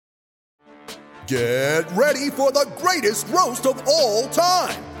Get ready for the greatest roast of all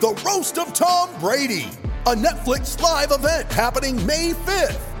time, the Roast of Tom Brady, a Netflix live event happening May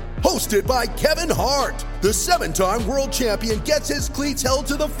 5th. Hosted by Kevin Hart, the 7-time world champion gets his cleats held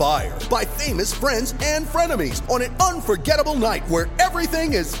to the fire by famous friends and frenemies on an unforgettable night where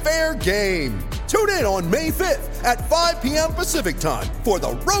everything is fair game. Tune in on May 5th at 5 p.m. Pacific time for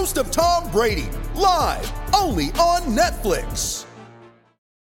the Roast of Tom Brady, live only on Netflix.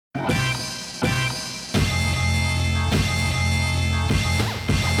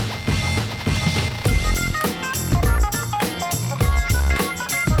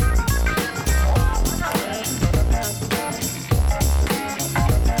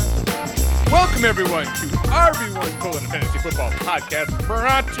 Welcome, everyone, to RB1 Colon Fantasy Football Podcast,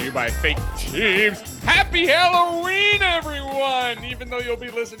 brought to you by Fake Teams. Happy Halloween, everyone! Even though you'll be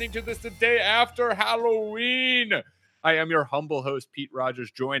listening to this the day after Halloween. I am your humble host, Pete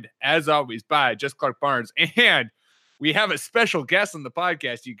Rogers, joined, as always, by Just Clark Barnes. And we have a special guest on the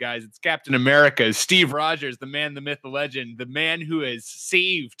podcast, you guys. It's Captain America, Steve Rogers, the man, the myth, the legend, the man who has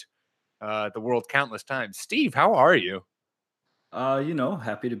saved the world countless times. Steve, how are you?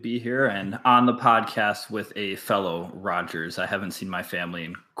 Happy to be here and on the podcast with a fellow Rogers. I haven't seen my family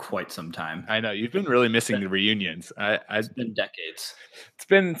in quite some time. I know you've been really missing the reunions. It's been decades. It's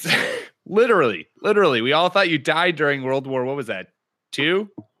been literally. We all thought you died during World War. What was that? II?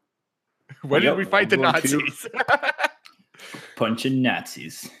 When did we fight the Nazis? Punching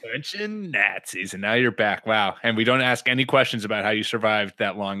Nazis. And now you're back. Wow. And we don't ask any questions about how you survived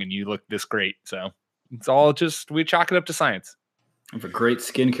that long and you look this great. So it's all just, we chalk it up to science. I have a great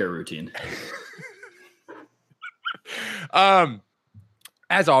skincare routine.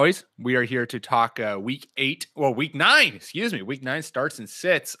 As always, we are here to talk week 9. Week 9 starts and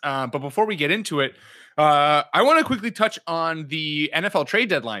sits. But before we get into it, I want to quickly touch on the NFL trade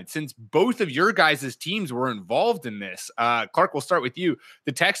deadline, since both of your guys' teams were involved in this. Clark, we'll start with you.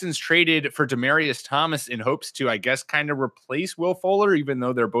 The Texans traded for Demaryius Thomas in hopes to, I guess, kind of replace Will Fuller, even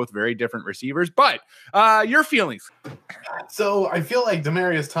though they're both very different receivers. But your feelings? So I feel like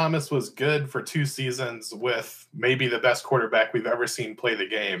Demaryius Thomas was good for 2 seasons with maybe the best quarterback we've ever seen play the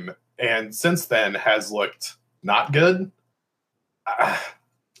game. And since then has looked not good.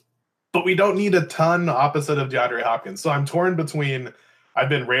 But we don't need a ton opposite of DeAndre Hopkins. So I'm torn between, I've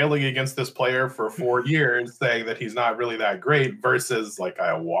been railing against this player for 4 years, saying that he's not really that great, versus like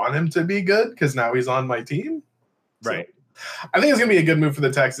I want him to be good because now he's on my team. Right. So I think it's going to be a good move for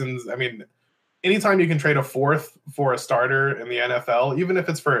the Texans. I mean, anytime you can trade a fourth for a starter in the NFL, even if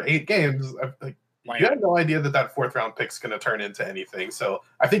it's for 8 games, like, you have no idea that 4th round pick's going to turn into anything. So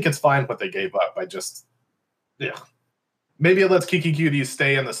I think it's fine what they gave up. Maybe it lets Kiki Cutie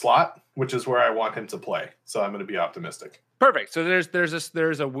stay in the slot, which is where I want him to play. So I'm going to be optimistic. Perfect. So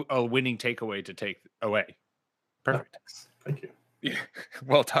there's a winning takeaway to take away. Perfect. Thank you. Yeah.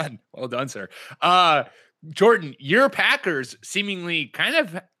 Well done, sir. Jordan, your Packers seemingly kind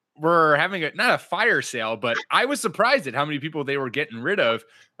of were having not a fire sale, but I was surprised at how many people they were getting rid of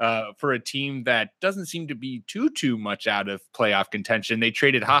for a team that doesn't seem to be too much out of playoff contention. They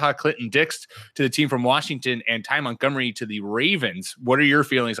traded Clinton Dix to the team from Washington and Ty Montgomery to the Ravens. What are your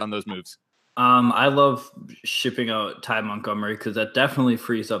feelings on those moves? I love shipping out Ty Montgomery because that definitely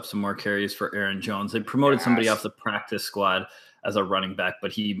frees up some more carries for Aaron Jones. They promoted somebody off the practice squad as a running back,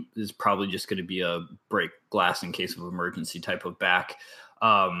 but he is probably just going to be a break glass in case of emergency type of back.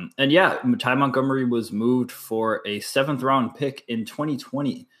 Ty Montgomery was moved for a 7th round pick in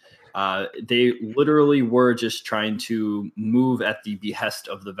 2020. They literally were just trying to move at the behest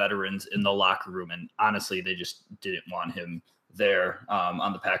of the veterans in the locker room. And honestly, they just didn't want him there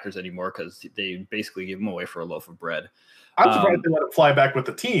on the Packers anymore because they basically gave him away for a loaf of bread. I'm surprised they let him fly back with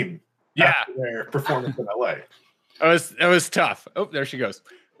the team. Yeah. After their performance in LA. It was tough. Oh, there she goes.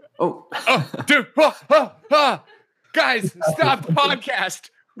 Oh, dude. Guys, stop the podcast.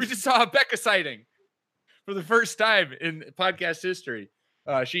 We just saw a Becca sighting for the first time in podcast history.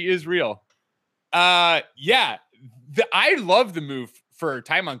 She is real. I love the move for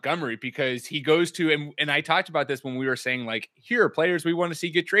Ty Montgomery because he goes to, and I talked about this when we were saying, like, here are players we want to see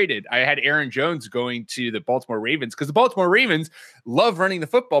get traded. I had Aaron Jones going to the Baltimore Ravens because the Baltimore Ravens love running the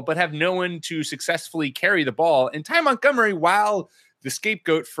football, but have no one to successfully carry the ball. And Ty Montgomery, while the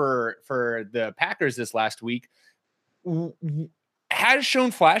scapegoat for the Packers this last week, has shown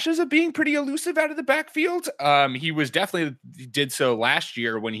flashes of being pretty elusive out of the backfield. He did so last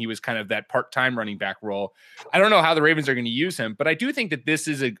year when he was kind of that part-time running back role. I don't know how the Ravens are going to use him, but I do think that this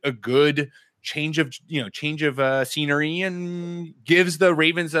is a good change of scenery and gives the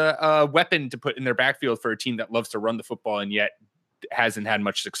Ravens a weapon to put in their backfield for a team that loves to run the football and yet hasn't had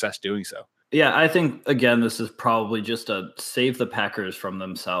much success doing so. Yeah, I think, again, this is probably just a save the Packers from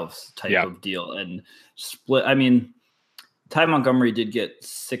themselves type of deal and split. I mean, Ty Montgomery did get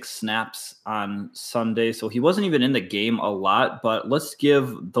 6 snaps on Sunday, so he wasn't even in the game a lot, but let's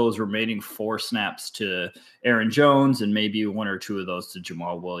give those remaining 4 snaps to Aaron Jones and maybe 1 or 2 of those to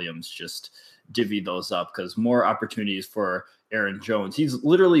Jamal Williams. Just divvy those up because more opportunities for Aaron Jones. He's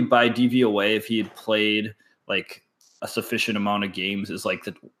literally by DVOA, if he had played like a sufficient amount of games, is like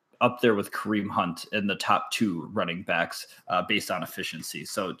up there with Kareem Hunt in the top 2 running backs based on efficiency.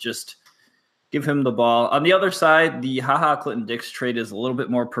 So just give him the ball. On the other side, the Clinton Dix trade is a little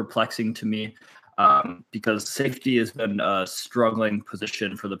bit more perplexing to me because safety has been a struggling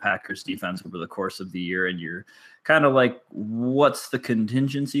position for the Packers defense over the course of the year. And you're kind of like, what's the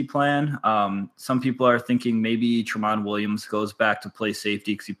contingency plan? Some people are thinking maybe Tramon Williams goes back to play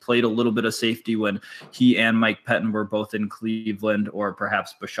safety because he played a little bit of safety when he and Mike Pettin were both in Cleveland, or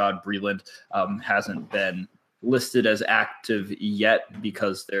perhaps Bashad Breeland hasn't been listed as active yet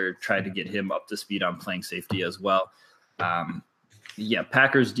because they're trying to get him up to speed on playing safety as well.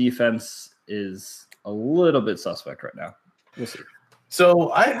 Packers defense is a little bit suspect right now. We'll see.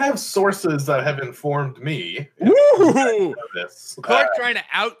 So I have sources that have informed me. Ooh, Clark trying to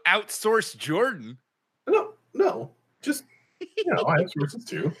outsource Jordan. No, just I have sources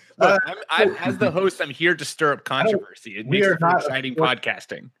too. Look, as the host, I'm here to stir up controversy. It makes for exciting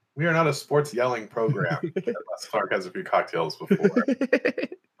podcasting. We are not a sports yelling program unless Clark has a few cocktails before.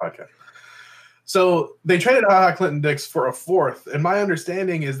 Okay. So they traded Clinton Dix for a 4th, and my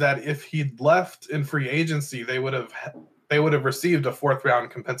understanding is that if he'd left in free agency, they would have received a 4th round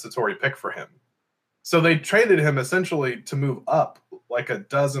compensatory pick for him. So they traded him essentially to move up like a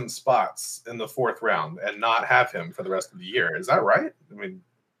dozen spots in the 4th round and not have him for the rest of the year. Is that right? I mean,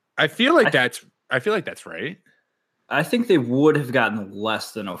 I feel like that's right. I think they would have gotten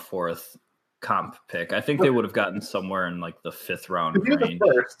less than a 4th comp pick. I think they would have gotten somewhere in like the 5th round range.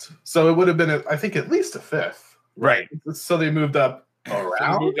 First, so it would have been, I think, at least a 5th. Right. So they moved up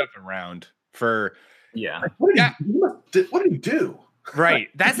around for what did he do? Right.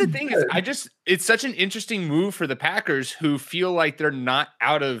 That's the thing is it's such an interesting move for the Packers who feel like they're not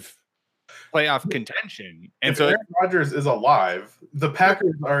out of playoff contention. And so Aaron Rodgers is alive. The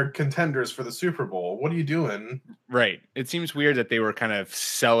Packers are contenders for the Super Bowl. What are you doing? Right. It seems weird that they were kind of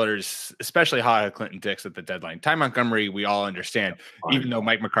sellers, especially Clinton Dix at the deadline. Ty Montgomery, we all understand, even though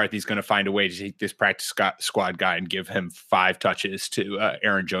Mike McCarthy's going to find a way to take this practice squad guy and give him 5 touches to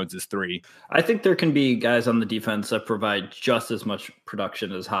Aaron Jones's 3. I think there can be guys on the defense that provide just as much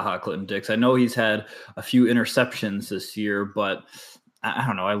production as Clinton Dix. I know he's had a few interceptions this year, but I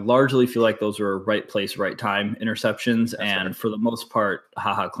don't know. I largely feel like those were right place, right time interceptions. That's and right. For the most part,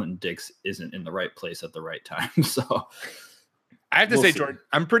 Clinton Dix isn't in the right place at the right time. So I have to say, Jordan,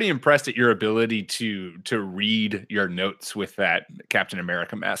 I'm pretty impressed at your ability to read your notes with that Captain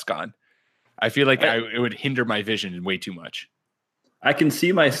America mask on. I feel like it would hinder my vision way too much. I can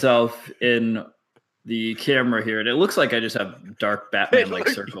see myself in the camera here, and it looks like I just have dark Batman-like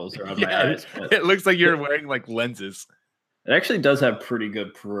circles around my eyes. But it looks like you're wearing like lenses. It actually does have pretty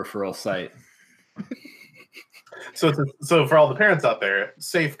good peripheral sight. So for all the parents out there,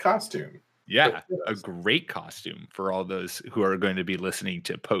 safe costume. Yeah, a great costume for all those who are going to be listening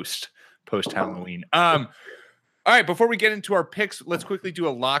to post Halloween. All right, before we get into our picks, let's quickly do a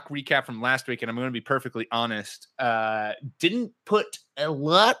lock recap from last week. And I'm going to be perfectly honest. Didn't put a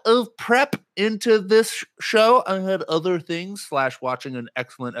lot of prep into this show. I had other things / watching an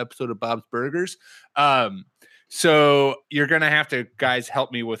excellent episode of Bob's Burgers. So you're going to have to, guys,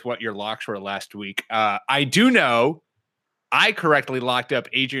 help me with what your locks were last week. I do know I correctly locked up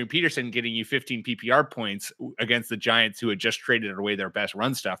Adrian Peterson getting you 15 PPR points against the Giants, who had just traded away their best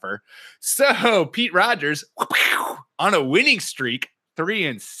run stuffer. So Pete Rogers on a winning streak,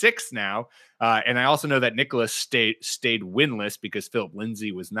 3-6 now. And I also know that Nicholas stayed winless because Philip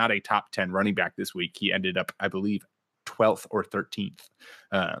Lindsay was not a top 10 running back this week. He ended up, I believe, 12th or 13th.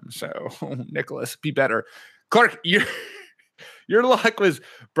 So Nicholas, be better. Clark, your luck was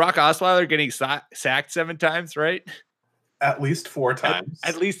Brock Osweiler getting sacked 7 times, right? At least 4 times.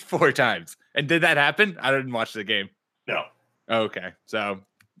 At least 4 times. And did that happen? I didn't watch the game. No. Okay. So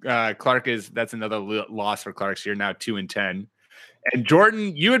Clark that's another loss for Clark. So you're now 2-10. And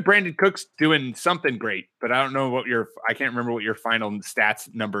Jordan, you and Brandon Cooks doing something great, but I don't know I can't remember what your final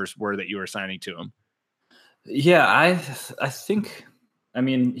stats numbers were that you were assigning to him. Yeah, I think, I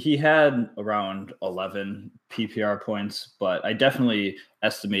mean, he had around 11 PPR points, but I definitely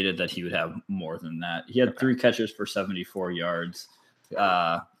estimated that he would have more than that. He had 3 catches for 74 yards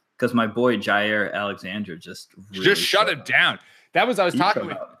because my boy Jair Alexander just shut him down. That was I was talking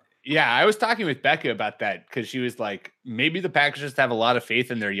with. Yeah, I was talking with Becca about that because she was like, maybe the Packers just have a lot of faith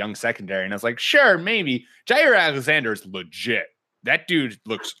in their young secondary. And I was like, sure, maybe. Jair Alexander is legit. That dude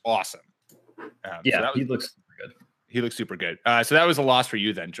looks awesome. He looks super good. He looks super good. So that was a loss for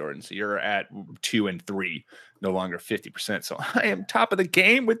you then, Jordan. So you're at 2-3, no longer 50%. So I am top of the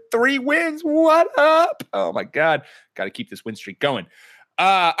game with 3 wins. What up? Oh my God. Got to keep this win streak going.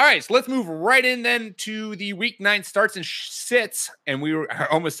 All right, so let's move right in then to the week 9 starts and sits. And I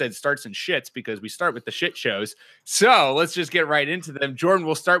almost said starts and shits because we start with the shit shows. So let's just get right into them. Jordan,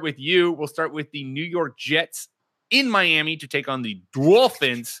 we'll start with you. We'll start with the New York Jets in Miami to take on the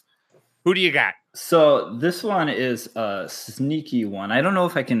Dolphins. Who do you got? So this one is a sneaky one. I don't know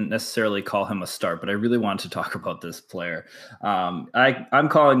if I can necessarily call him a start, but I really want to talk about this player. I'm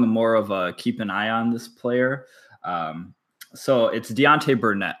calling him more of a keep an eye on this player. So it's Deontay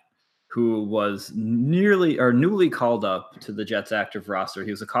Burnett, who was newly called up to the Jets active roster.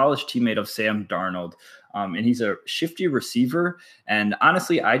 He was a college teammate of Sam Darnold, and he's a shifty receiver. And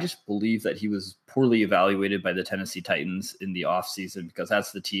honestly, I just believe that he was poorly evaluated by the Tennessee Titans in the offseason because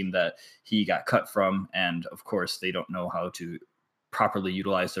that's the team that he got cut from. And of course, they don't know how to properly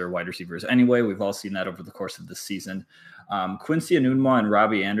utilize their wide receivers anyway. We've all seen that over the course of the season. Quincy Enunwa and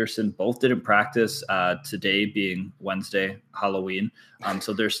Robbie Anderson both didn't practice today being Wednesday, Halloween.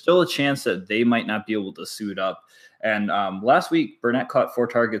 So there's still a chance that they might not be able to suit up. And last week, Burnett caught 4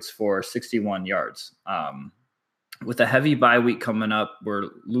 targets for 61 yards. With a heavy bye week coming up, we're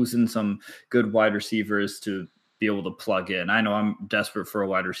losing some good wide receivers to be able to plug in. I know I'm desperate for a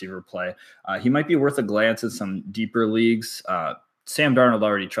wide receiver play. He might be worth a glance in some deeper leagues. Sam Darnold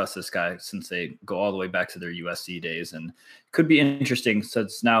already trusts this guy since they go all the way back to their USC days, and could be interesting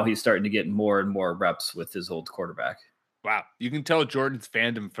since now he's starting to get more and more reps with his old quarterback. Wow. You can tell Jordan's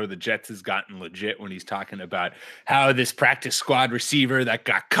fandom for the Jets has gotten legit when he's talking about how this practice squad receiver that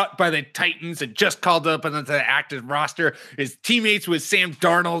got cut by the Titans and just called up onto the active roster is teammates with Sam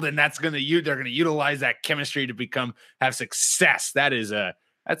Darnold, and they're going to utilize that chemistry to have success. That's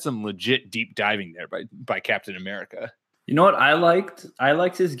some legit deep diving there by Captain America. You know what I liked? I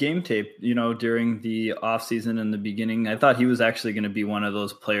liked his game tape, during the offseason in the beginning. I thought he was actually going to be one of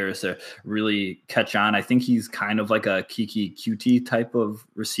those players to really catch on. I think he's kind of like a Kiki QT type of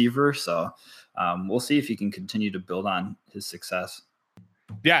receiver. So we'll see if he can continue to build on his success.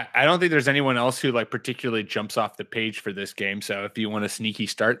 Yeah, I don't think there's anyone else who particularly jumps off the page for this game. So if you want a sneaky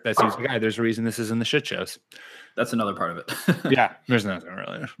start, that seems like there's a reason this is in the shit shows. That's another part of it. Yeah, there's not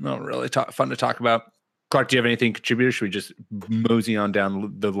really fun to talk about. Clark, do you have anything to contribute? Should we just mosey on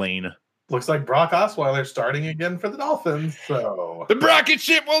down the lane? Looks like Brock Osweiler starting again for the Dolphins. So the rocket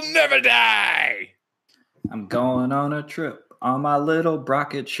ship will never die. I'm going on a trip on my little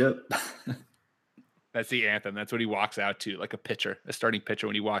rocket ship. That's the anthem. That's what he walks out to, like a starting pitcher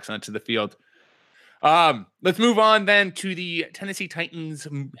when he walks onto the field. Let's move on then to the Tennessee Titans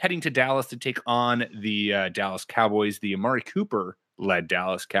heading to Dallas to take on the Dallas Cowboys, the Amari Cooper-led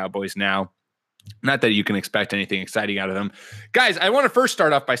Dallas Cowboys now. Not that you can expect anything exciting out of them. Guys, I want to first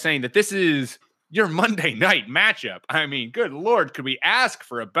start off by saying that this is your Monday night matchup. I mean, good Lord, could we ask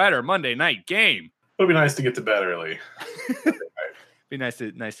for a better Monday night game? It would be nice to get to bed early. Be nice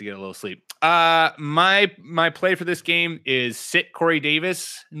to get a little sleep. My play for this game is sit Corey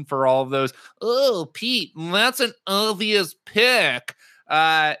Davis. And for all of those, oh, Pete, that's an obvious pick.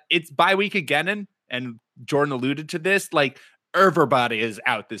 It's bye week again. And Jordan alluded to this. Everybody is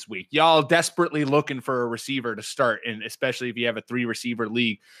out this week. Y'all desperately looking for a receiver to start, and especially if you have a 3-receiver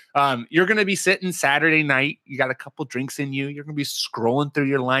league. You're going to be sitting Saturday night. You got a couple drinks in you. You're going to be scrolling through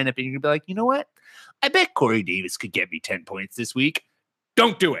your lineup, and you're going to be like, you know what? I bet Corey Davis could get me 10 points this week.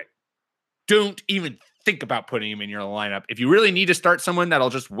 Don't do it. Don't even think about putting him in your lineup. If you really need to start someone that'll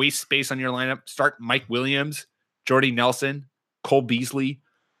just waste space on your lineup, start Mike Williams, Jordy Nelson, Cole Beasley.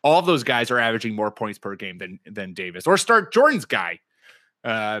 All of those guys are averaging more points per game than Davis. Or start Jordan's guy,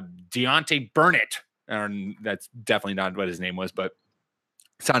 Deontay Burnett. That's definitely not what his name was, but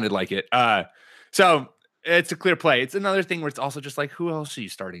sounded like it. So it's a clear play. It's another thing where it's also just who else are you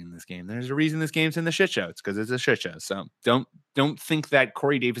starting in this game? There's a reason this game's in the shit show. It's because it's a shit show. So don't think that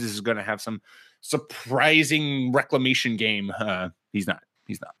Corey Davis is going to have some surprising reclamation game. He's not.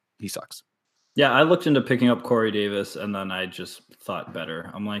 He sucks. Yeah, I looked into picking up Corey Davis, and then I just thought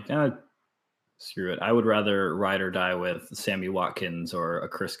better. I'm like, screw it. I would rather ride or die with Sammy Watkins or a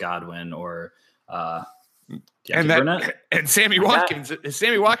Chris Godwin or and Sammy Watkins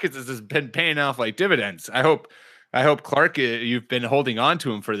has been paying off like dividends. I hope Clark, you've been holding on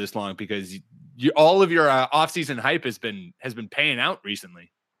to him for this long because all of your offseason hype has been paying out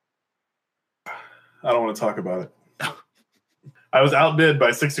recently. I don't want to talk about it. I was outbid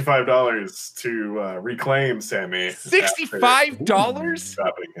by $65 to reclaim Sammy. $65?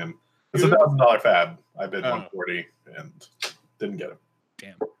 Dropping him. It's a $1,000 fab. I bid 140 and didn't get him.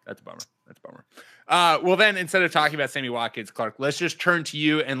 Damn, that's a bummer. Well, then, instead of talking about Sammy Watkins, Clark, let's just turn to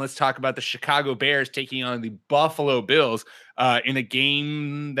you and let's talk about the Chicago Bears taking on the Buffalo Bills in a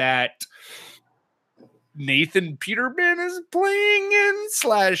game that Nathan Peterman is playing in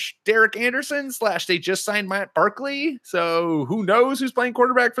 / Derek Anderson / they just signed Matt Barkley. So who knows who's playing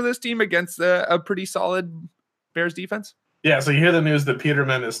quarterback for this team against a pretty solid Bears defense? Yeah, so you hear the news that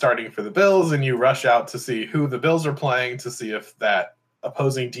Peterman is starting for the Bills, and you rush out to see who the Bills are playing to see if that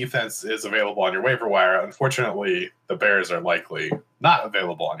opposing defense is available on your waiver wire. Unfortunately, the Bears are likely not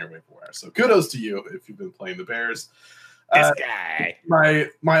available on your waiver wire. So kudos to you if you've been playing the Bears. This guy.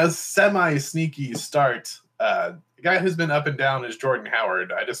 My semi-sneaky start, the guy who's been up and down is Jordan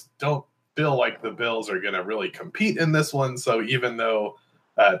Howard. I just don't feel like the Bills are going to really compete in this one. So even though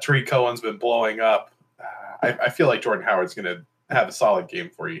Tariq Cohen's been blowing up, I feel like Jordan Howard's going to have a solid game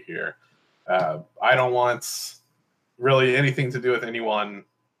for you here. I don't want really anything to do with anyone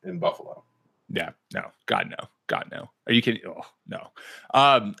in Buffalo. Yeah, no. God, no. Are you kidding? Oh, no.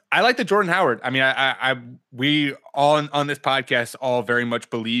 I like the Jordan Howard. I mean, we all on this podcast all very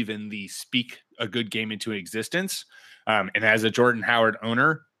much believe in the speak a good game into existence. And as a Jordan Howard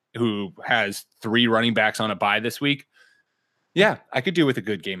owner who has 3 running backs on a bye this week, yeah, I could do with a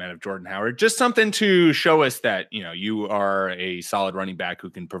good game out of Jordan Howard. Just something to show us that, you are a solid running back who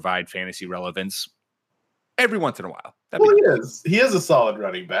can provide fantasy relevance every once in a while. He is a solid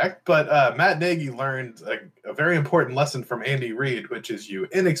running back, but Matt Nagy learned a very important lesson from Andy Reid, which is you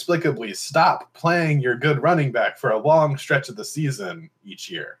inexplicably stop playing your good running back for a long stretch of the season each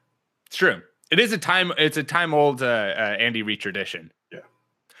year. It's true. It's a time old Andy Reid tradition.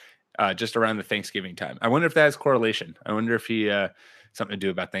 Yeah. Just around the Thanksgiving time. I wonder if that has correlation. I wonder if he something to do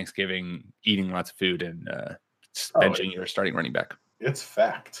about Thanksgiving, eating lots of food and benching your starting running back. It's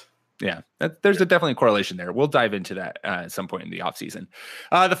fact. Yeah, there's definitely a correlation there. We'll dive into that at some point in the offseason.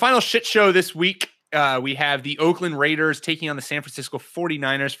 The final shit show this week, we have the Oakland Raiders taking on the San Francisco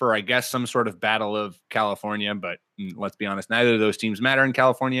 49ers for, I guess, some sort of battle of California. But let's be honest, neither of those teams matter in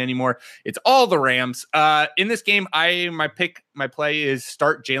California anymore. It's all the Rams. In this game, my play is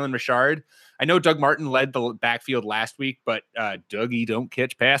start Jalen Richard. I know Doug Martin led the backfield last week, but Dougie don't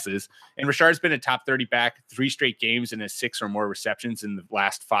catch passes. And Richard's been a top 30 back 3 straight games and has 6 or more receptions in the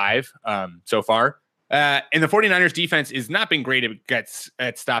last 5 so far. And the 49ers defense has not been great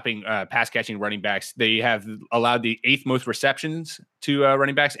at stopping pass catching running backs. They have allowed the 8th most receptions to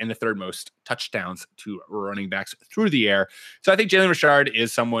running backs and the 3rd most touchdowns to running backs through the air. So I think Jalen Richard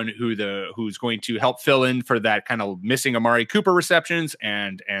is someone who's going to help fill in for that kind of missing Amari Cooper receptions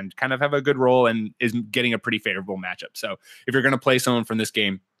and kind of have a good role and is getting a pretty favorable matchup. So if you're going to play someone from this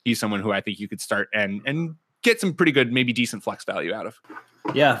game, he's someone who I think you could start and get some pretty good, maybe decent flex value out of.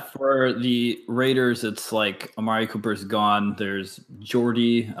 Yeah, for the Raiders, it's like Amari Cooper's gone. There's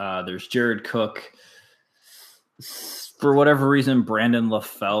Jordy. There's Jared Cook. For whatever reason, Brandon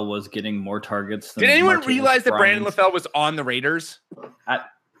LaFell was getting more targets. Did anyone realize that Brandon LaFell was on the Raiders?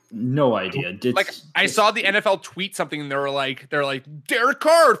 No idea. I saw the NFL tweet something, and they're like, Derek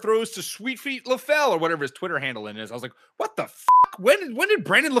Carr throws to Sweet Feet LaFell or whatever his Twitter handle is. I was like, what the fuck? When did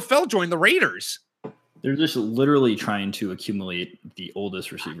Brandon LaFell join the Raiders? They're just literally trying to accumulate the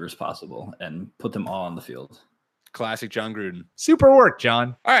oldest receivers possible and put them all on the field. Classic John Gruden. Super work,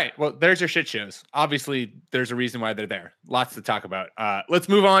 John. All right. Well, there's your shit shows. Obviously, there's a reason why they're there. Lots to talk about. Let's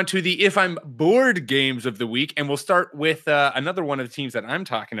move on to the If I'm Bored games of the week. And we'll start with another one of the teams that I'm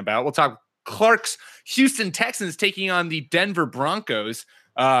talking about. We'll talk Clark's Houston Texans taking on the Denver Broncos.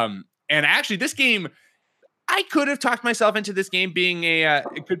 And actually, this game, I could have talked myself into this game being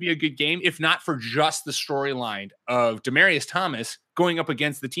it could be a good game if not for just the storyline of Demaryius Thomas going up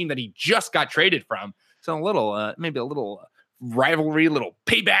against the team that he just got traded from. So maybe a little rivalry, little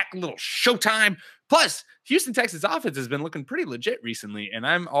payback, little showtime. Plus, Houston Texans offense has been looking pretty legit recently, and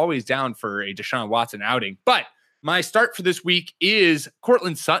I'm always down for a Deshaun Watson outing. But my start for this week is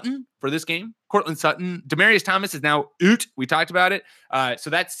Courtland Sutton for this game. Courtland Sutton. Demaryius Thomas is now out. We talked about it.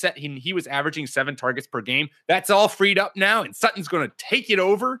 So that's set. He was averaging 7 targets per game. That's all freed up now, and Sutton's going to take it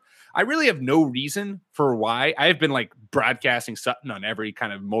over. I really have no reason for why. I have been broadcasting Sutton on every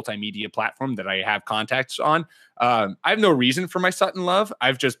kind of multimedia platform that I have contacts on. I have no reason for my Sutton love.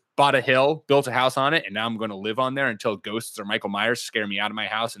 I've just bought a hill, built a house on it, and now I'm going to live on there until ghosts or Michael Myers scare me out of my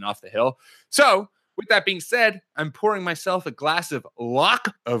house and off the hill. So with that being said, I'm pouring myself a glass of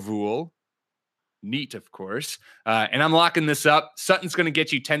Lockevool. Neat, of course. And I'm locking this up. Sutton's going to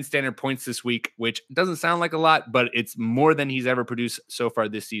get you 10 standard points this week, which doesn't sound like a lot, but it's more than he's ever produced so far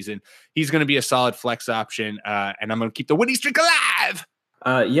this season. He's going to be a solid flex option, and I'm going to keep the winning streak alive.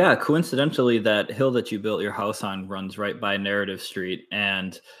 Yeah, coincidentally, that hill that you built your house on runs right by Narrative Street.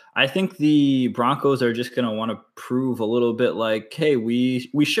 And I think the Broncos are just going to want to prove a little bit like, hey, we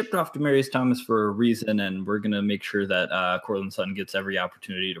shipped off Demaryius Thomas for a reason, and we're going to make sure that Courtland Sutton gets every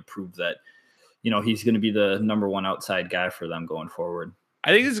opportunity to prove that, he's going to be the number one outside guy for them going forward. I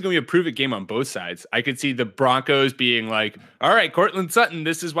think this is going to be a prove it game on both sides. I could see the Broncos being like, all right, Courtland Sutton,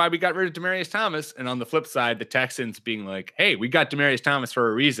 this is why we got rid of Demaryius Thomas. And on the flip side, the Texans being like, hey, we got Demaryius Thomas for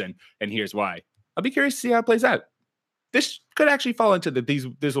a reason, and here's why. I'll be curious to see how it plays out. This could actually fall into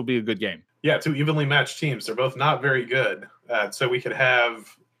this will be a good game. Yeah, two evenly matched teams. They're both not very good. So we could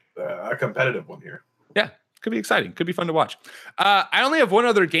have a competitive one here. Yeah. Could be exciting. Could be fun to watch. I only have one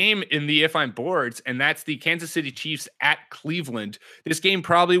other game in the If I'm Boards, and that's the Kansas City Chiefs at Cleveland. This game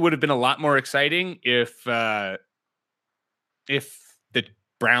probably would have been a lot more exciting if the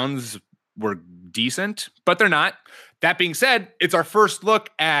Browns were decent, but they're not. That being said, it's our first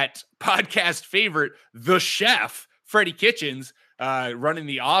look at podcast favorite, the chef, Freddie Kitchens, running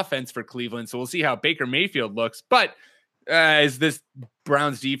the offense for Cleveland. So we'll see how Baker Mayfield looks. But is this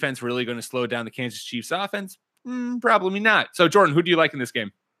Browns defense really going to slow down the Kansas Chiefs offense? Probably not. So, Jordan, who do you like in this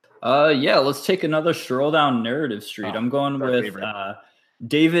game? Yeah, let's take another stroll down Narrative Street. I'm going with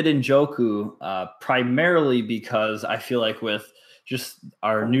David Njoku, primarily because I feel like with just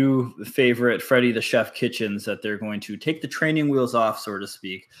our new favorite, Freddie the Chef Kitchens, that they're going to take the training wheels off, so to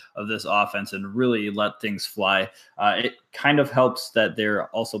speak, of this offense and really let things fly. It kind of helps that they're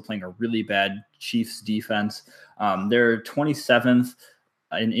also playing a really bad Chiefs defense. They're 27th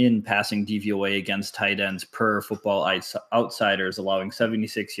in passing DVOA against tight ends per Football Outsiders, allowing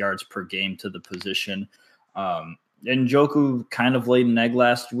 76 yards per game to the position. Njoku kind of laid an egg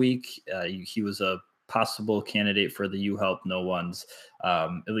last week. He was a possible candidate for the You Help No Ones,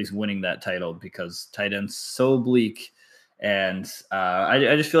 at least winning that title, because tight end's so bleak. And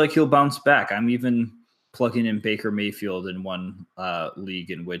I just feel like he'll bounce back. I'm even plugging in Baker Mayfield in one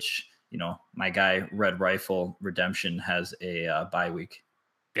league in which, my guy Red Rifle Redemption has a bye week.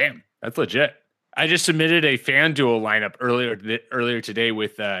 Damn, that's legit. I just submitted a FanDuel lineup earlier today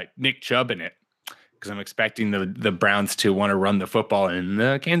with Nick Chubb in it, because I'm expecting the Browns to want to run the football,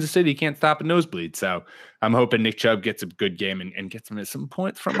 and Kansas City can't stop a nosebleed. So I'm hoping Nick Chubb gets a good game and gets him some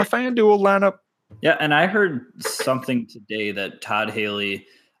points from a FanDuel lineup. Yeah, and I heard something today that Todd Haley,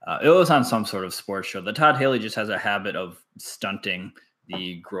 it was on some sort of sports show, that Todd Haley just has a habit of stunting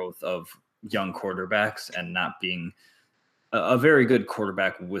the growth of young quarterbacks and not being a very good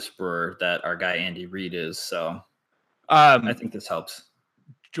quarterback whisperer that our guy Andy Reid is. So I think this helps.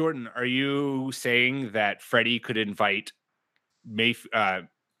 Jordan, are you saying that Freddie could invite Mayfield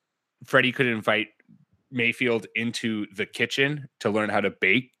into the kitchen to learn how to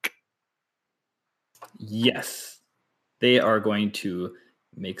bake? Yes. They are going to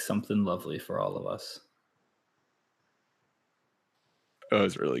make something lovely for all of us. That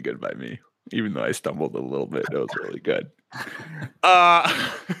was really good by me. Even though I stumbled a little bit, it was really good.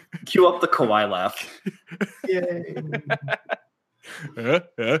 Cue up the Kawhi laugh. Yay.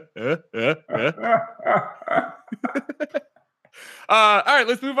 All right,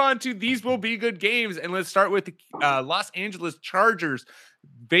 let's move on to these will be good games, and let's start with the Los Angeles Chargers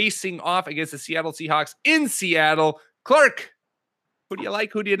facing off against the Seattle Seahawks in Seattle. Clark, who do you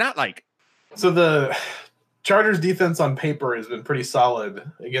like? Who do you not like? So the Chargers defense on paper has been pretty solid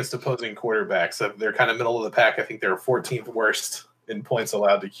against opposing quarterbacks. They're kind of middle of the pack. I think they're 14th worst in points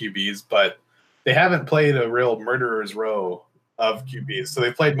allowed to QBs, but they haven't played a real murderer's row of QBs. So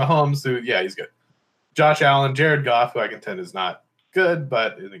they played Mahomes, who, yeah, he's good. Josh Allen, Jared Goff, who I contend is not good,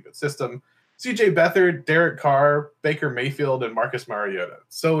 but in a good system. CJ Beathard, Derek Carr, Baker Mayfield, and Marcus Mariota.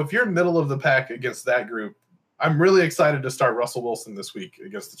 So if you're middle of the pack against that group, I'm really excited to start Russell Wilson this week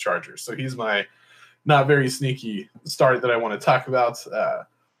against the Chargers. So he's my not very sneaky start that I want to talk about.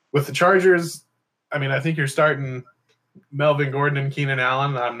 With the Chargers, I mean, I think you're starting Melvin Gordon and Keenan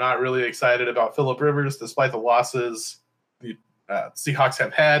Allen. I'm not really excited about Phillip Rivers, despite the losses the Seahawks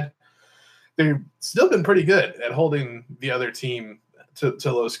have had. They've still been pretty good at holding the other team to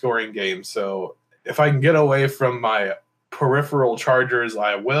low-scoring games. So if I can get away from my peripheral Chargers,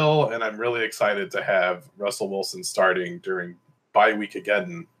 I will, and I'm really excited to have Russell Wilson starting during bye week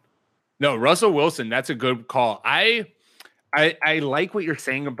again. No, Russell Wilson, that's a good call. I like what you're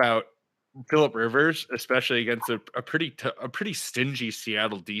saying about Phillip Rivers, especially against a pretty stingy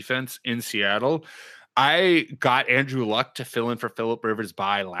Seattle defense in Seattle. I got Andrew Luck to fill in for Phillip Rivers'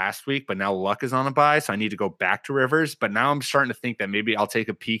 bye last week, but now Luck is on a bye, so I need to go back to Rivers. But now I'm starting to think that maybe I'll take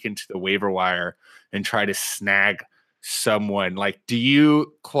a peek into the waiver wire and try to snag someone. Like, do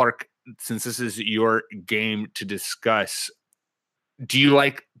you, Clark, since this is your game to discuss, do you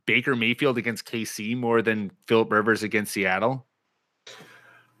like Baker Mayfield against KC more than Phillip Rivers against Seattle?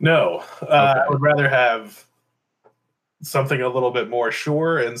 No, I would rather have something a little bit more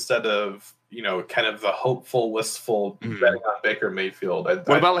sure instead of, kind of the hopeful, wistful betting on Baker Mayfield.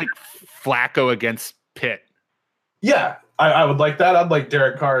 What about like Flacco against Pitt? Yeah, I would like that. I'd like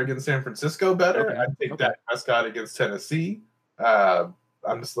Derek Carr against San Francisco better. Okay. I'd take Dak Prescott against Tennessee. I'm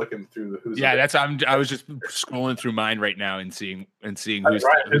just looking through who's. Yeah, I was just scrolling through mine right now and seeing who's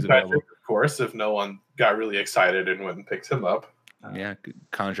available. Of course, if no one got really excited and went and picked him up. Yeah,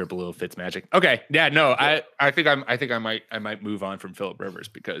 conjure up a little Fitzmagic. Okay, yeah, no, I think I might move on from Phillip Rivers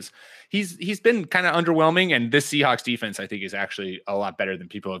because he's been kind of underwhelming, and this Seahawks defense I think is actually a lot better than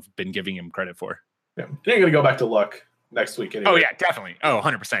people have been giving him credit for. Yeah, you're gonna go back to Luck next week anyway. Oh yeah, definitely. Oh,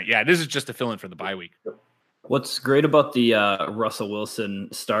 100%. Yeah, this is just a fill in for the bye week. What's great about the Russell Wilson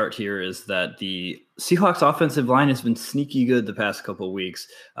start here is that the Seahawks offensive line has been sneaky good the past couple of weeks.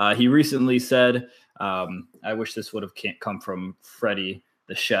 He recently said, I wish this would have come from Freddie,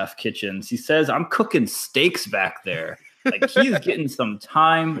 the chef Kitchens. He says, I'm cooking steaks back there. Like, he's getting some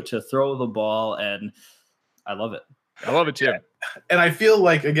time to throw the ball, and I love it. I love it too. And I feel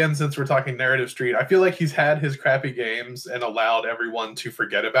like, again, since we're talking Narrative Street, I feel like he's had his crappy games and allowed everyone to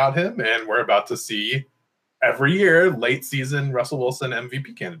forget about him, and we're about to see every year late season Russell Wilson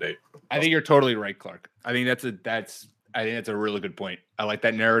MVP candidate. I think you're totally right, Clark. I think that's a really good point. I like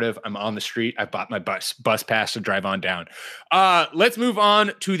that narrative. I'm on the street. I bought my bus pass to drive on down. Let's move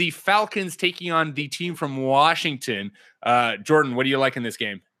on to the Falcons taking on the team from Washington. Jordan, what do you like in this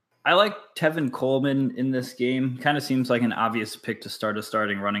game? I like Tevin Coleman in this game. Kind of seems like an obvious pick to start a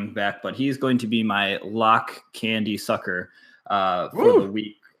starting running back, but he's going to be my lock candy sucker for the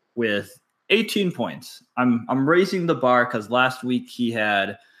week with 18 points. I'm raising the bar because last week he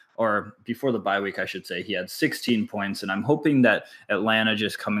had, or before the bye week, I should say, he had 16 points. And I'm hoping that Atlanta,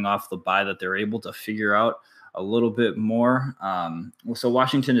 just coming off the bye, that they're able to figure out a little bit more. So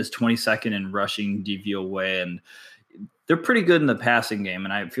Washington is 22nd in rushing DVOA, and they're pretty good in the passing game.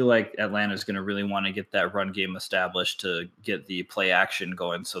 And I feel like Atlanta is going to really want to get that run game established to get the play action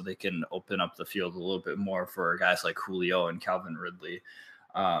going so they can open up the field a little bit more for guys like Julio and Calvin Ridley.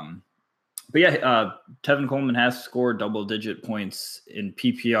 But yeah, Tevin Coleman has scored double-digit points in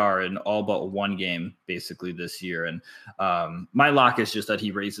PPR in all but one game, basically, this year. And my lock is just that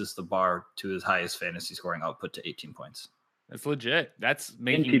he raises the bar to his highest fantasy scoring output to 18 points. That's legit. That's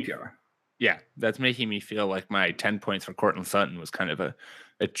making in PPR. Yeah, that's making me feel like my 10 points for Cortland Sutton was kind of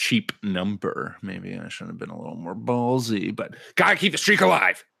a cheap number. Maybe I should have been a little more ballsy, but gotta keep the streak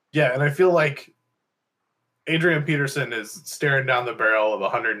alive. Yeah, and I feel like Adrian Peterson is staring down the barrel of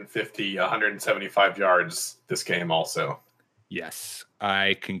 150, 175 yards this game also. Yes,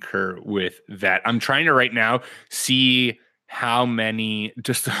 I concur with that. I'm trying to right now see how many,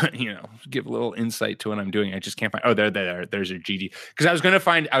 just give a little insight to what I'm doing. I just can't find. Oh, there's your GD. Because I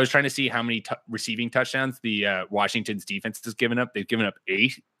was trying to see how many receiving touchdowns the Washington's defense has given up. They've given up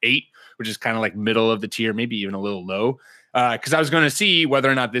eight, which is kind of like middle of the tier, maybe even a little low. Because I was going to see whether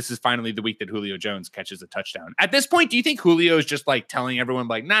or not this is finally the week that Julio Jones catches a touchdown. At this point, do you think Julio is just like telling everyone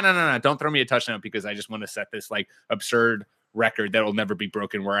like, no, don't throw me a touchdown because I just want to set this like absurd record that will never be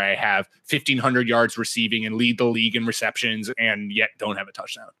broken where I have 1,500 yards receiving and lead the league in receptions and yet don't have a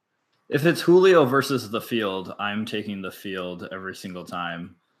touchdown? If it's Julio versus the field, I'm taking the field every single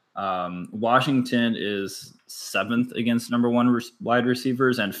time. Washington is 7th against number 1 wide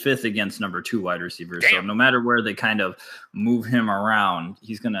receivers and 5th against number 2 wide receivers. Damn. So no matter where they kind of move him around,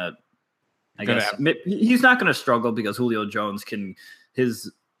 he's going to, he's not going to struggle because Julio Jones his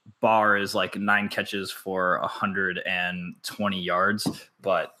bar is like 9 catches for 120 yards,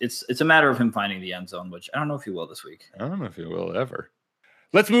 but it's a matter of him finding the end zone, which I don't know if he will this week. I don't know if he will ever.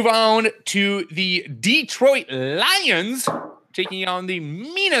 Let's move on to the Detroit Lions taking on the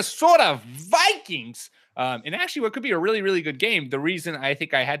Minnesota Vikings. And actually what could be a really, really good game. The reason I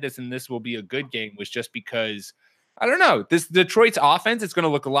think I had this and this will be a good game was just because, I don't know, this Detroit's offense is going to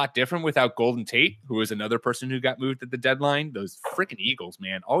look a lot different without Golden Tate, who is another person who got moved at the deadline. Those freaking Eagles,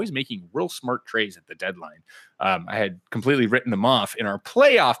 man, always making real smart trades at the deadline. I had completely written them off in our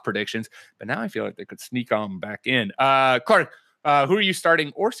playoff predictions, but now I feel like they could sneak on back in. Clark, who are you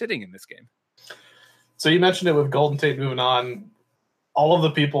starting or sitting in this game? So you mentioned it with Golden Tate moving on. all of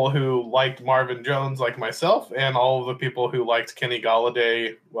the people who liked Marvin Jones, like myself, and all of the people who liked Kenny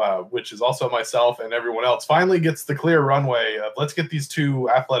Golladay, which is also myself, and everyone else, finally gets the clear runway of let's get these two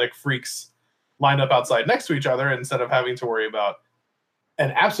athletic freaks lined up outside next to each other instead of having to worry about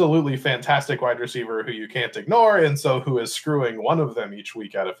an absolutely fantastic wide receiver who you can't ignore, and so who is screwing one of them each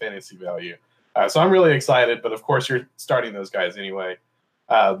week out of fantasy value. So I'm really excited, but of course you're starting those guys anyway.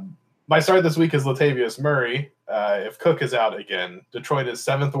 My start this week is Latavius Murray. If Cook is out again, Detroit is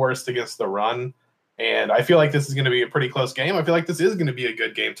 7th worst against the run, and I feel like this is going to be a pretty close game. I feel like this is going to be a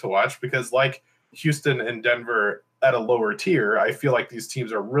good game to watch because, like Houston and Denver at a lower tier, I feel like these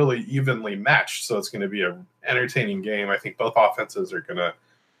teams are really evenly matched, so it's going to be an entertaining game. I think both offenses are going to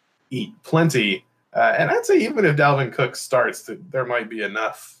eat plenty, and I'd say even if Dalvin Cook starts, there might be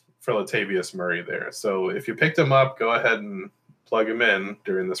enough for Latavius Murray there. So if you picked him up, go ahead and plug him in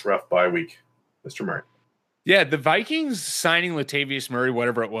during this rough bye week, Mr. Murray. Yeah, the Vikings signing Latavius Murray,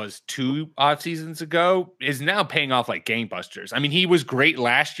 whatever it was, 2 off seasons ago, is now paying off like gangbusters. I mean, he was great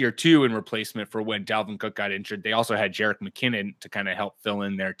last year too in replacement for when Dalvin Cook got injured. They also had Jerick McKinnon to kind of help fill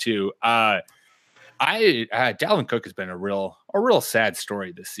in there too. Dalvin Cook has been a real sad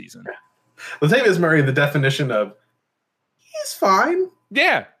story this season. Latavius Murray, the definition of he's fine.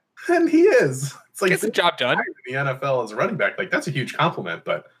 Yeah, and he is. It's like gets the job done in the NFL as a running back. Like that's a huge compliment,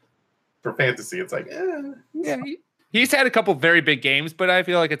 but for fantasy, it's like, he's had a couple very big games, but I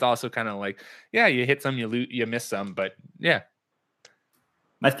feel like it's also kind of like, yeah, you hit some, you miss some, but yeah.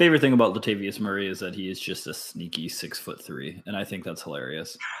 My favorite thing about Latavius Murray is that he is just a sneaky 6'3", and I think that's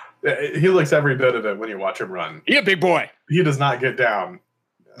hilarious. He looks every bit of it when you watch him run. He's a big boy. He does not get down.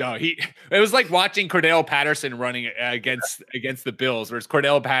 No, it was like watching Cordell Patterson running against the Bills, where it's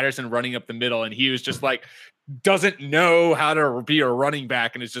Cordell Patterson running up the middle, and he was just like doesn't know how to be a running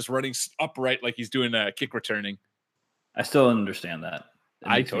back, and is just running upright like he's doing a kick returning. I still don't understand that.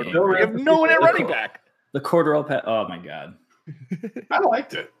 I totally have no one at running back. The Cordell oh my god, I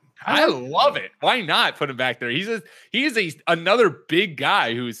liked it. I love it. Why not put him back there? He's another big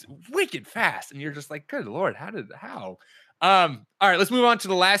guy who's wicked fast, and you're just like, good Lord, how? All right, let's move on to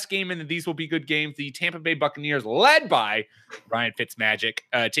the last game, and these will be good games. The Tampa Bay Buccaneers, led by Ryan Fitzmagic,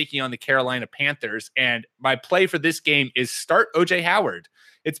 taking on the Carolina Panthers. And my play for this game is start OJ Howard.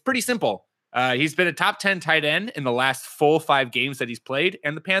 It's pretty simple. He's been a top 10 tight end in the last full 5 games that he's played,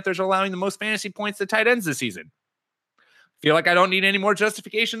 and the Panthers are allowing the most fantasy points to tight ends this season. Feel like I don't need any more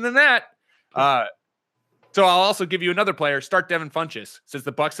justification than that. So I'll also give you another player. Start Devin Funchess, since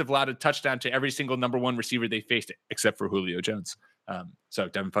the Bucs have allowed a touchdown to every single number 1 receiver they faced, except for Julio Jones. So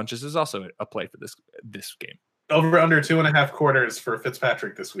Devin Funchess is also a play for this game. Over under 2.5 quarters for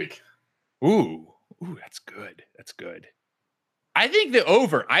Fitzpatrick this week. Ooh, that's good. That's good. I think the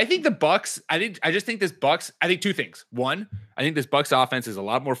over. I think the Bucs. I just think this Bucs. I think 2 things. 1, I think this Bucs offense is a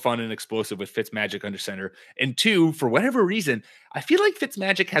lot more fun and explosive with Fitzmagic under center. And 2, for whatever reason, I feel like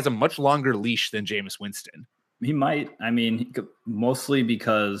Fitzmagic has a much longer leash than Jameis Winston. He might. I mean, mostly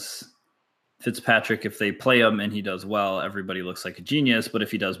because Fitzpatrick, if they play him and he does well, everybody looks like a genius. But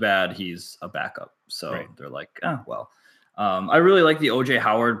if he does bad, he's a backup. So They're like, well. I really like the OJ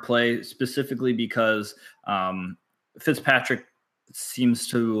Howard play specifically because Fitzpatrick seems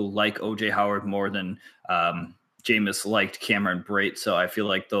to like OJ Howard more than Jameis liked Cameron Brate. So I feel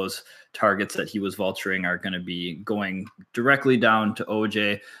like those targets that he was vulturing are going to be going directly down to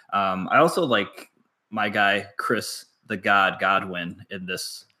OJ. I also like my guy, Chris the Godwin in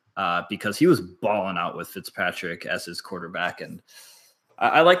this because he was balling out with Fitzpatrick as his quarterback. And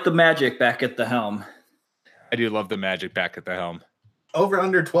I like the magic back at the helm. I do love the magic back at the helm. Over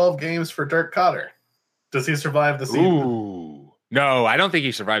under 12 games for Dirk Cotter. Does he survive the season? Ooh. No, I don't think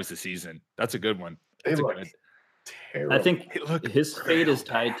he survives the season. That's a good one. That's a good. Terrible. I think his fate is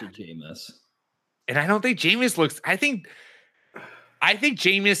tied to Jameis. And I don't think Jameis looks. I think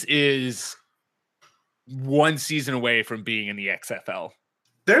Jameis is 1 season away from being in the XFL.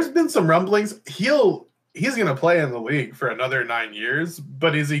 There's been some rumblings. He's going to play in the league for another 9 years,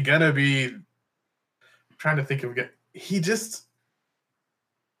 but is he going to be? I'm trying to think of it.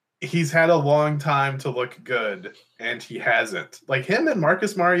 He's had a long time to look good, and he hasn't. Like him and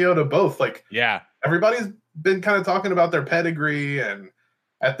Marcus Mariota both. Like, yeah, everybody's been kind of talking about their pedigree and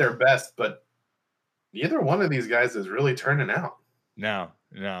at their best, but neither one of these guys is really turning out. No.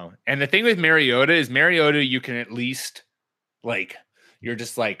 And the thing with Mariota is you can at least like, you're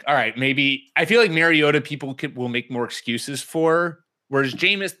just like, all right, maybe I feel like Mariota people will make more excuses for. Whereas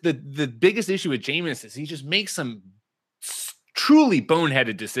Jameis, the biggest issue with Jameis is he just makes some truly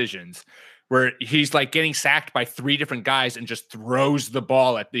boneheaded decisions where he's like getting sacked by 3 different guys and just throws the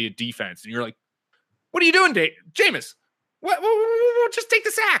ball at the defense. And you're like, what are you doing, Jameis? What just take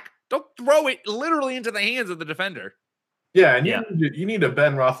the sack. Don't throw it literally into the hands of the defender. Yeah, and you need a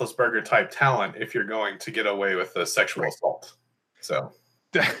Ben Roethlisberger type talent if you're going to get away with the sexual assault. So,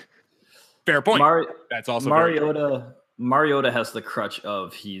 fair point. That's also Mariota has the crutch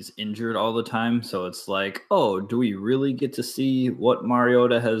of he's injured all the time. So it's like, oh, do we really get to see what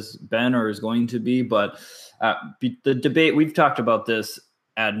Mariota has been or is going to be? But the debate, we've talked about this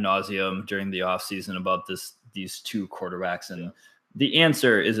ad nauseum during the offseason about these two quarterbacks. And the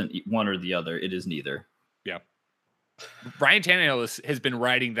answer isn't one or the other. It is neither. Yeah. Ryan Tannehill has been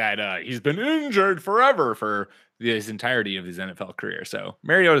writing that he's been injured forever for his entirety of his NFL career. So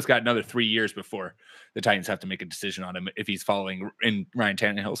Mariota's got another 3 years before the Titans have to make a decision on him if he's following in Ryan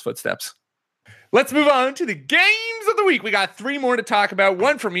Tannehill's footsteps. Let's move on to the games of the week. We got 3 more to talk about,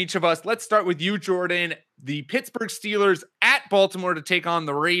 one from each of us. Let's start with you, Jordan. The Pittsburgh Steelers at Baltimore to take on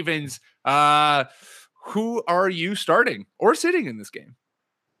the Ravens. Who are you starting or sitting in this game?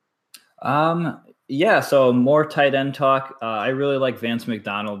 Yeah, so more tight end talk. I really like Vance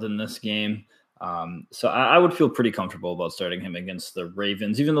McDonald in this game. So I would feel pretty comfortable about starting him against the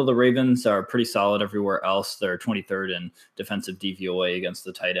Ravens, even though the Ravens are pretty solid everywhere else. They're 23rd in defensive DVOA against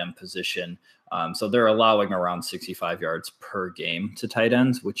the tight end position. So they're allowing around 65 yards per game to tight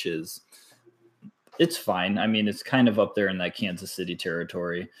ends, which it's fine. I mean, it's kind of up there in that Kansas City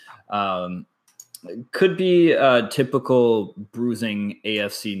territory. Could be a typical bruising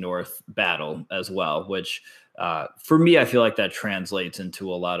AFC North battle as well, which for me, I feel like that translates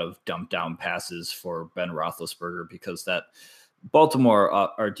into a lot of dump down passes for Ben Roethlisberger because that Baltimore,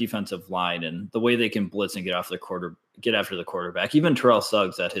 our defensive line and the way they can blitz and get after the quarterback, even Terrell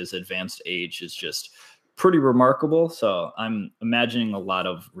Suggs at his advanced age is just pretty remarkable. So I'm imagining a lot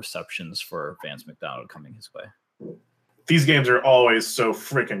of receptions for Vance McDonald coming his way. These games are always so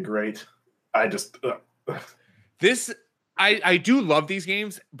freaking great. I do love these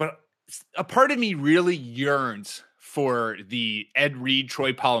games, but a part of me really yearns for the Ed Reed,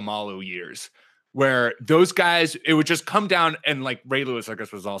 Troy Polamalu years where those guys, it would just come down and like Ray Lewis, I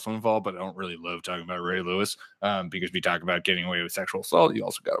guess, was also involved, but I don't really love talking about Ray Lewis because we talk about getting away with sexual assault. You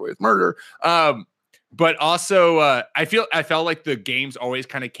also got away with murder. But also I felt like the games always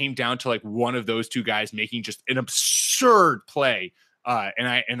kind of came down to like one of those two guys making just an absurd play. And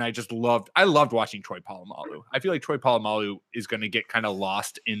I loved watching Troy Polamalu. I feel like Troy Polamalu is going to get kind of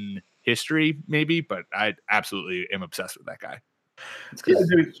lost in history maybe, but I absolutely am obsessed with that guy. Yeah,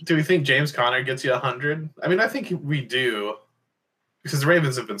 do we think James Conner gets you 100? I mean, I think we do because the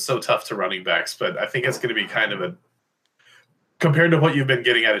Ravens have been so tough to running backs, but I think it's going to be kind of compared to what you've been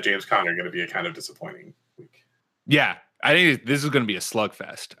getting out of James Conner, going to be a kind of disappointing week. Yeah, I think this is going to be a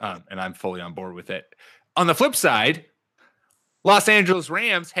slugfest, and I'm fully on board with it. On the flip side, Los Angeles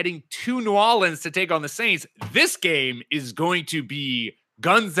Rams heading to New Orleans to take on the Saints. This game is going to be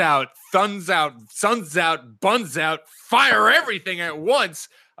guns out, thuns out, suns out, buns out, fire everything at once.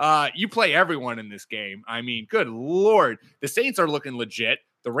 You play everyone in this game. I mean, good Lord. The Saints are looking legit.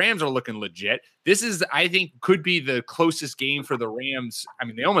 The Rams are looking legit. This is, I think, could be the closest game for the Rams. I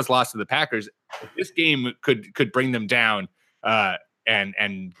mean, they almost lost to the Packers. This game could bring them down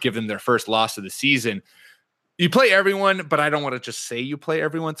and give them their first loss of the season. You play everyone, but I don't want to just say you play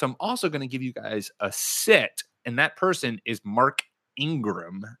everyone. So I'm also going to give you guys a sit, and that person is Mark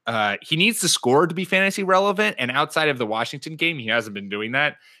Ingram. He needs to score to be fantasy relevant, and outside of the Washington game, he hasn't been doing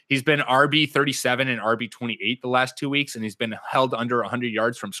that. He's been RB 37 and RB 28 the last 2 weeks, and he's been held under 100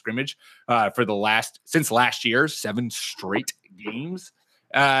 yards from scrimmage since last year, 7 straight games.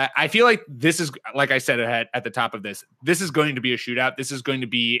 I feel like this is, like I said at the top of this is going to be a shootout. This is going to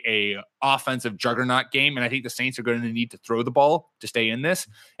be a offensive juggernaut game. And I think the Saints are going to need to throw the ball to stay in this.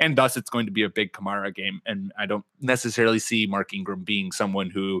 And thus it's going to be a big Kamara game. And I don't necessarily see Mark Ingram being someone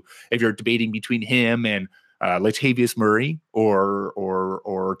who, if you're debating between him and Latavius Murray or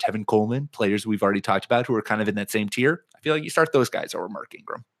Tevin Coleman, players we've already talked about who are kind of in that same tier, I feel like you start those guys over Mark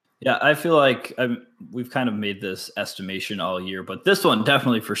Ingram. Yeah, I feel like we've kind of made this estimation all year, but this one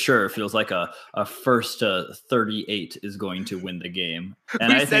definitely for sure feels like a first to 38 is going to win the game.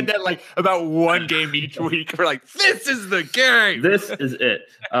 And I said that like about one game each week. We're like, this is the game. This is it.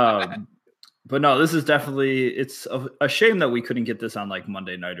 But no, this is definitely, it's a shame that we couldn't get this on like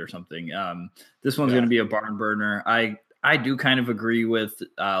Monday night or something. This one's going to be a barn burner. I do kind of agree with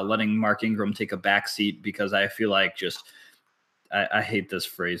letting Mark Ingram take a back seat because I feel like I hate this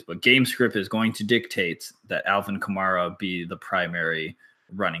phrase, but game script is going to dictate that Alvin Kamara be the primary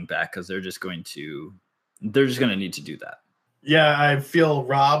running back because they're just going to need to do that. Yeah, I feel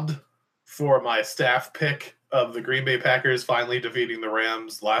robbed for my staff pick of the Green Bay Packers finally defeating the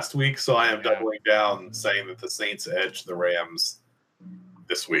Rams last week, so I am doubling down saying that the Saints edge the Rams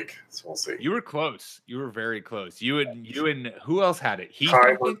this week. So we'll see. You were close. You were very close. You and who else had it?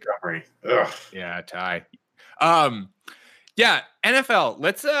 Ty Montgomery. Ugh. Yeah, Ty. Yeah, NFL.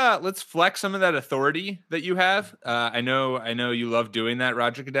 Let's flex some of that authority that you have. I know you love doing that,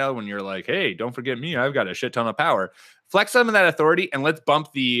 Roger Goodell, when you're like, hey, don't forget me. I've got a shit ton of power. Flex some of that authority, and let's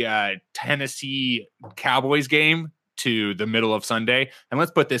bump the Tennessee Cowboys game to the middle of Sunday, and let's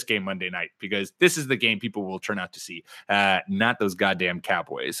put this game Monday night, because this is the game people will turn out to see, not those goddamn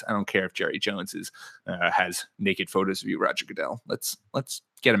Cowboys. I don't care if Jerry Jones has naked photos of you, Roger Goodell. Let's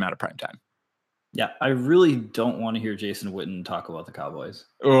get him out of prime time. Yeah, I really don't want to hear Jason Witten talk about the Cowboys.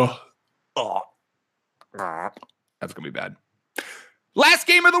 Oh, that's gonna be bad. Last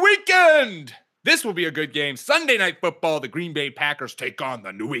game of the weekend. This will be a good game. Sunday Night Football. The Green Bay Packers take on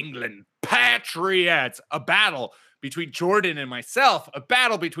the New England Patriots. A battle between Jordan and myself. A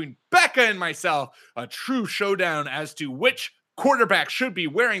battle between Becca and myself. A true showdown as to which quarterback should be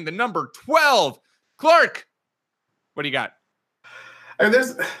wearing the number 12. Clark, what do you got? And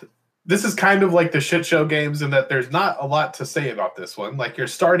this is kind of like the shit show games in that there's not a lot to say about this one. Like, you're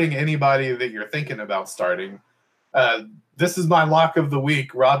starting anybody that you're thinking about starting. This is my lock of the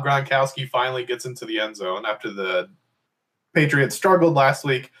week. Rob Gronkowski finally gets into the end zone after the Patriots struggled last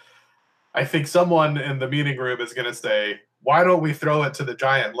week. I think someone in the meeting room is going to say, why don't we throw it to the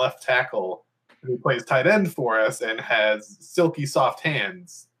giant left tackle who plays tight end for us and has silky soft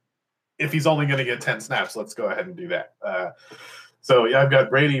hands? If he's only going to get 10 snaps, let's go ahead and do that. So, yeah, I've got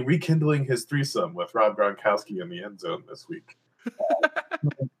Brady rekindling his threesome with Rob Gronkowski in the end zone this week.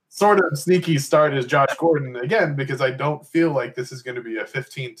 Sort of sneaky start is Josh Gordon again, because I don't feel like this is going to be a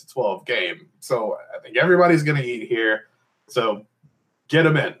 15-12 game. So I think everybody's going to eat here. So get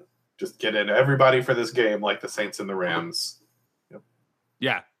them in. Just get in everybody for this game, like the Saints and the Rams. Yep.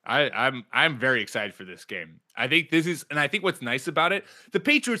 Yeah, I'm very excited for this game. I think what's nice about it, the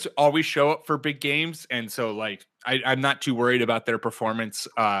Patriots always show up for big games, and so like I'm not too worried about their performance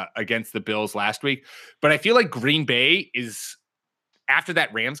against the Bills last week. But I feel like Green Bay is, after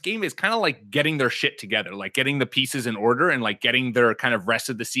that Rams game, is kind of like getting their shit together, like getting the pieces in order and like getting their kind of rest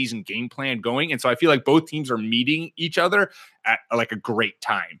of the season game plan going. And so I feel like both teams are meeting each other at like a great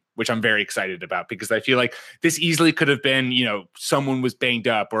time, which I'm very excited about, because I feel like this easily could have been, someone was banged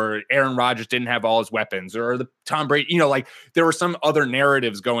up, or Aaron Rodgers didn't have all his weapons, or the Tom Brady, like there were some other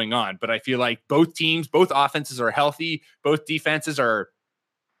narratives going on. But I feel like both teams, both offenses are healthy. Both defenses are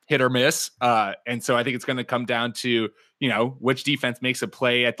hit or miss. And so I think it's going to come down to, which defense makes a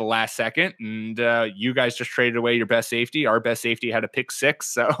play at the last second. And you guys just traded away your best safety. Our best safety had a pick 6.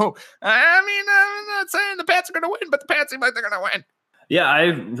 So, I mean, I'm not saying the Pats are going to win, but the Pats seem like they're going to win. Yeah,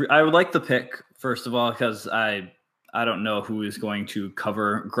 I would like the pick, first of all, because I don't know who is going to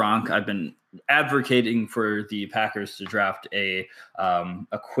cover Gronk. I've been advocating for the Packers to draft a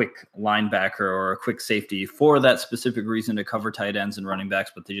quick linebacker or a quick safety for that specific reason, to cover tight ends and running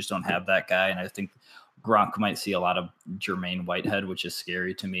backs, but they just don't have that guy. And I think Gronk might see a lot of Jermaine Whitehead, which is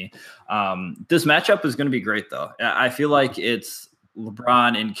scary to me. This matchup is going to be great, though. I feel like it's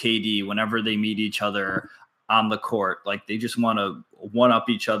LeBron and KD whenever they meet each other on the court. Like, they just want to one-up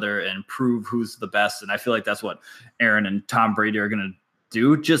each other and prove who's the best. And I feel like that's what Aaron and Tom Brady are going to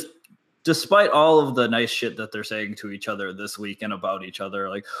do, just despite all of the nice shit that they're saying to each other this week and about each other.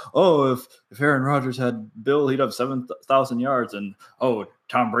 Like, oh, if Aaron Rodgers had Bill, he'd have 7,000 yards. And, oh,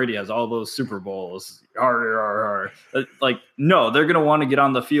 Tom Brady has all those Super Bowls. Like, no, they're going to want to get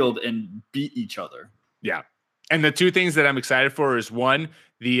on the field and beat each other. Yeah. And the two things that I'm excited for is, one,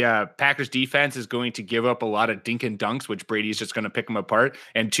 the Packers defense is going to give up a lot of dink and dunks, which Brady's just going to pick them apart.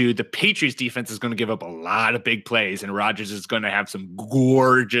 And two, the Patriots defense is going to give up a lot of big plays, and Rodgers is going to have some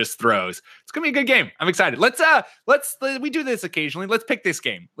gorgeous throws. It's going to be a good game. I'm excited. We do this occasionally. Let's pick this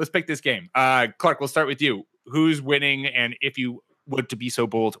game. Clark, we'll start with you. Who's winning? And if you would to be so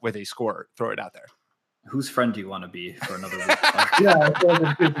bold with a score, throw it out there. Whose friend do you want to be for another week? Yeah,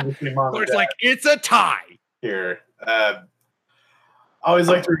 Clark's like, it's a tie here. I always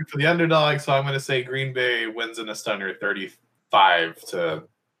like to root for the underdog, so I'm going to say Green Bay wins in a stunner, 35-28.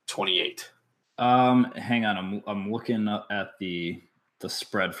 Hang on, I'm looking up at the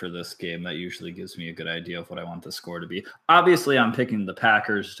spread for this game. That usually gives me a good idea of what I want the score to be. Obviously, I'm picking the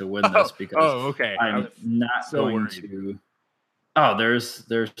Packers to win this because okay. I'm not so going to. Oh, there's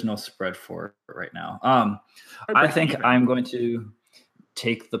no spread for it right now. I think I'm going to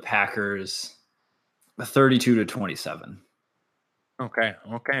take the Packers 32-27. Okay.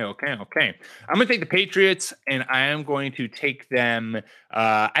 I'm going to take the Patriots, and I am going to take them.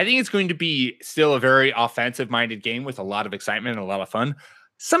 I think it's going to be still a very offensive-minded game with a lot of excitement and a lot of fun.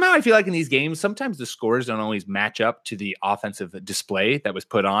 somehow I feel like in these games, sometimes the scores don't always match up to the offensive display that was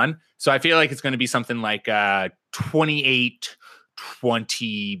put on. So I feel like it's going to be something like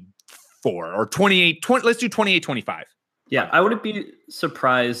 28-24 or 28-20. Let's do 28-25. Yeah, I wouldn't be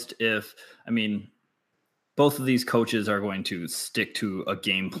surprised if, both of these coaches are going to stick to a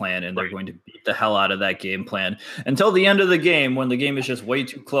game plan and they're going to beat the hell out of that game plan until the end of the game when the game is just way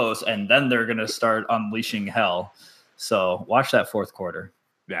too close, and then they're going to start unleashing hell. So watch that fourth quarter.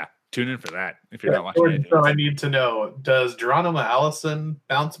 Yeah, tune in for that if you're not watching it. So I need to know, does Geronimo Allison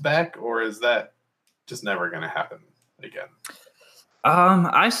bounce back, or is that just never going to happen again?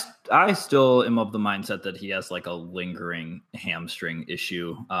 I still am of the mindset that he has like a lingering hamstring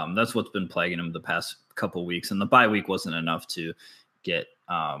issue. That's what's been plaguing him the past couple weeks, and the bye week wasn't enough to get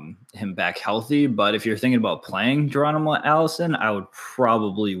him back healthy. But if you're thinking about playing Geronimo Allison, I would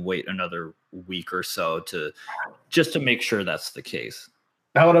probably wait another week or so to make sure that's the case.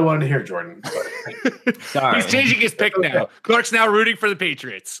 Not what I wanted to hear, Jordan. Sorry. He's changing his pick now. Clark's now rooting for the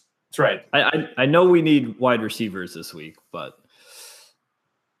Patriots. That's right. I know we need wide receivers this week, but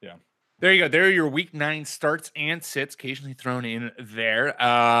yeah. There you go. There are your week 9 starts and sits occasionally thrown in there.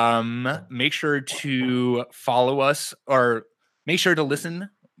 Make sure to follow us, or make sure to listen.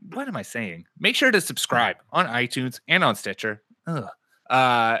 What am I saying? Make sure to subscribe on iTunes and on Stitcher.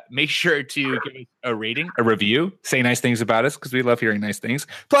 Make sure to give us a rating, a review, say nice things about us because we love hearing nice things.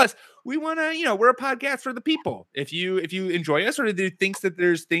 Plus, we want to, we're a podcast for the people. If you enjoy us, or do you think that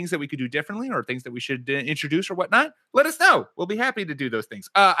there's things that we could do differently or things that we should introduce or whatnot, let us know. We'll be happy to do those things.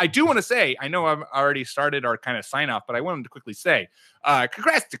 I do want to say, I know I've already started our kind of sign off, but I wanted to quickly say,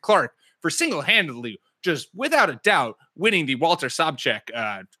 congrats to Clark for single-handedly, just without a doubt, winning the Walter Sobchak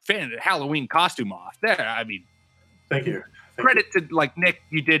Halloween costume off. There, Thank you. Credit to Nick,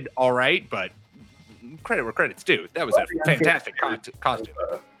 you did all right, but credit where credit's due. That was a fantastic costume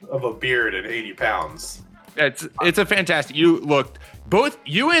of a beard and 80 pounds. It's a fantastic. You looked, both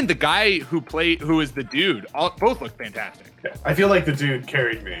you and the guy who is the dude, both look fantastic. Yeah, I feel like the dude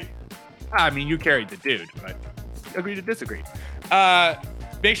carried me. You carried the dude, but agree to disagree.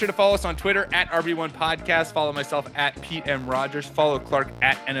 Make sure to follow us on Twitter at RB1 Podcast. Follow myself at Pete M. Rogers. Follow Clark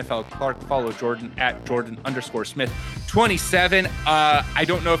at NFL Clark. Follow Jordan at Jordan_Smith27. I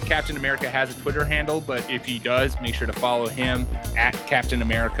don't know if Captain America has a Twitter handle, but if he does, make sure to follow him at Captain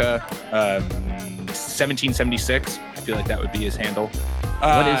America 1776. I feel like that would be his handle.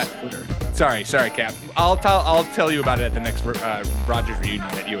 What is Twitter? Sorry, Cap. I'll tell you about it at the next Rogers reunion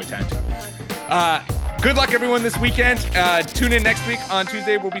that you attend. Good luck, everyone, this weekend. Tune in next week on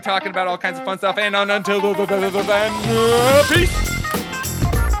Tuesday. We'll be talking about all kinds of fun stuff. And until then, peace.